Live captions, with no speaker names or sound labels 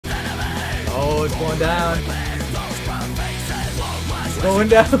Oh, it's going down. It's going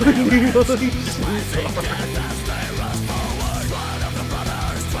down. Holy shit.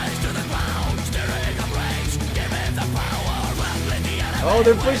 Oh,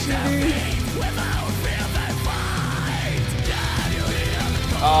 they're pushing me.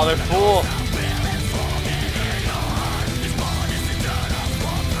 Oh, they're full.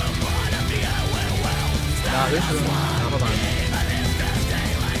 Nah, this room. Oh, hold on.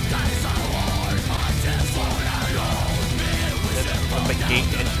 That's like gate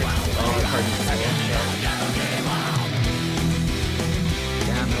entrance. Oh, it's hard to say.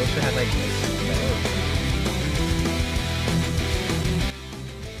 Damn, I wish I had like this.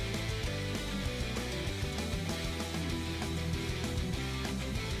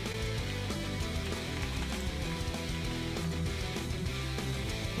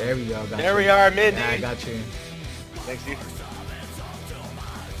 There we go. There we are, mid. Yeah, I got you. Thanks, dude.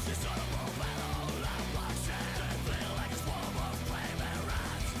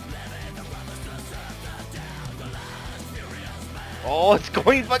 Oh, it's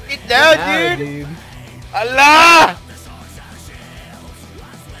going fucking down, Yeah, dude. Allah!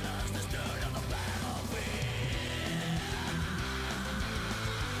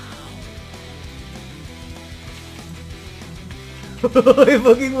 I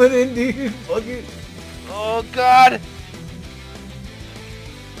fucking went in, dude. Fucking. Oh god!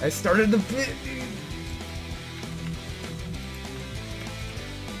 I started the pit, dude.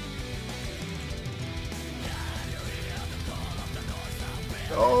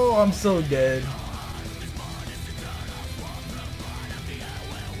 Oh, I'm so dead.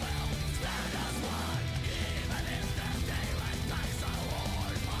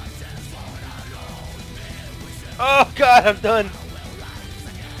 Oh god, I'm done.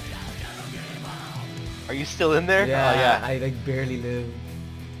 Are you still in there? Yeah, Oh, yeah. I like barely live.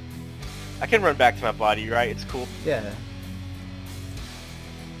 I can run back to my body, right? It's cool. Yeah.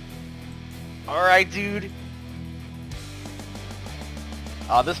 Alright, dude.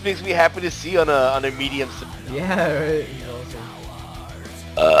 Oh, this makes me happy to see on a medium. Yeah, right.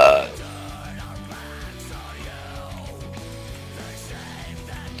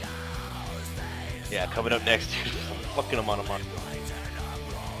 Yeah, coming up next, dude. Fucking I'm on.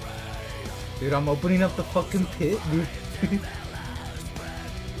 Dude, I'm opening up the fucking pit, dude.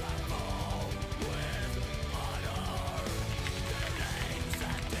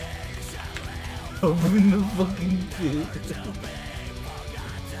 Open the fucking pit.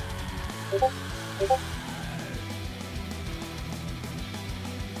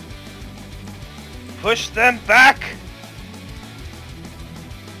 Push them back!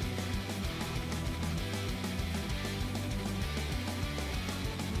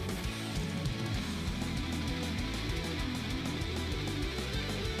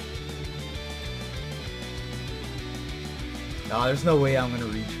 No, there's no way I'm gonna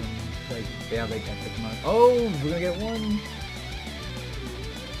reach him. Like, they have like epic mode. Oh, we're gonna get one.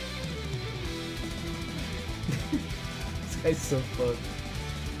 This guy's so fucked.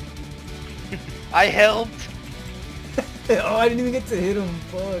 I helped! Oh, I didn't even get to hit him.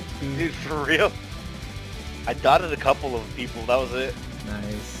 Fuck, dude. Dude, for real? I dotted a couple of people, that was it.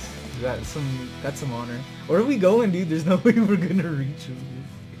 Nice. We got some honor. Where are we going, dude? There's no way we're gonna reach him. Dude.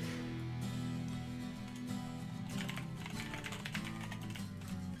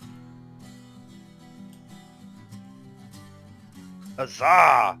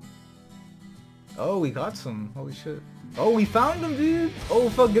 Huzzah! Oh, we got some. Holy shit. Oh, we found them, dude. Oh,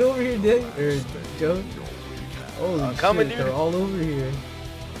 fuck. Get over here, Dave. Or Joe. Holy coming, shit. dude. They're all over here.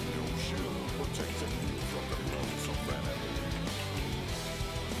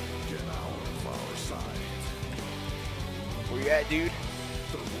 Where you at, dude?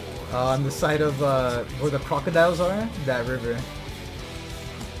 On the side of where the crocodiles are, that river.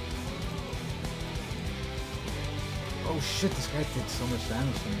 Oh shit, this guy did so much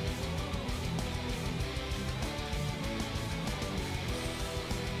damage to me.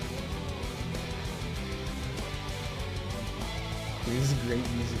 Dude, this is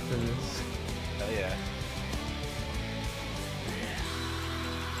great music for this. Hell yeah.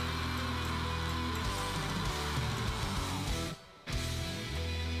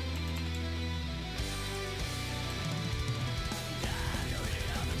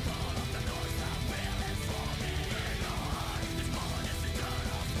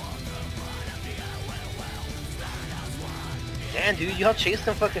 Damn, dude, y'all chased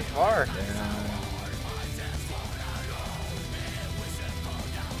them fucking far. Yeah.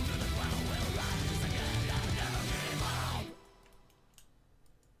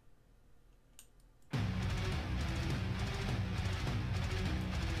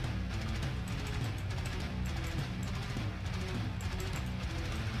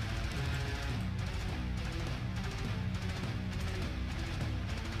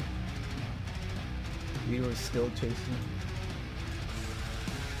 We were still chasing.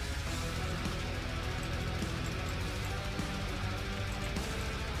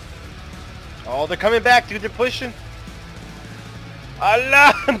 Oh, they're coming back, dude. They're pushing.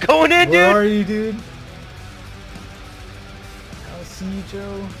 Allah, I'm going in, dude. Where are you, dude? I'll see you,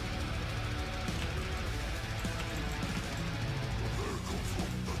 Joe.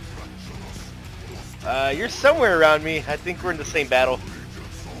 You're somewhere around me. I think we're in the same battle.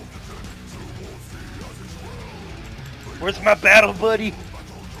 Where's my battle buddy?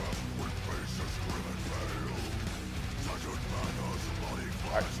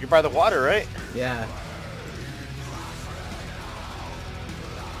 Alright, you're by the water, right? Yeah.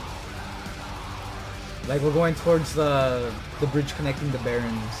 Like we're going towards the bridge connecting the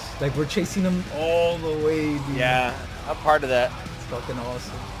Barrens. Like we're chasing them all the way, dude. Yeah, I'm part of that. It's fucking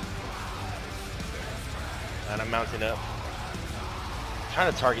awesome. And I'm mounting up. I'm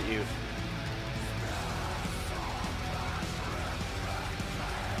trying to target you.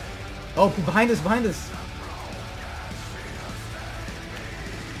 Oh, behind us, behind us.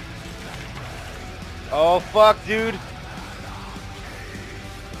 Oh fuck, dude.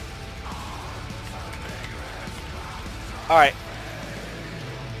 Alright.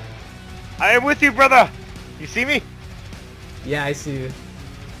 I am with you, brother. You see me? Yeah, I see you.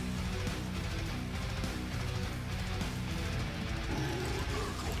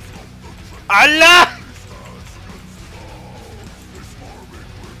 Allah!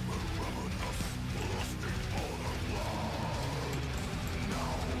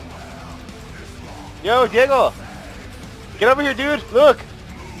 Yo, Diego! Get over here, dude! Look!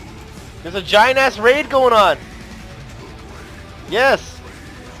 There's a giant-ass raid going on! Yes!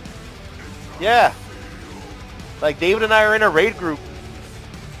 Yeah! Like, David and I are in a raid group.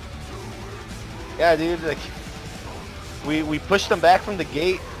 Yeah, dude, like... We pushed them back from the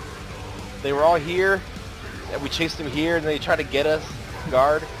gate. They were all here. And we chased them here, and they tried to get us.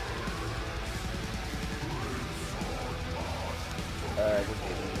 Guard.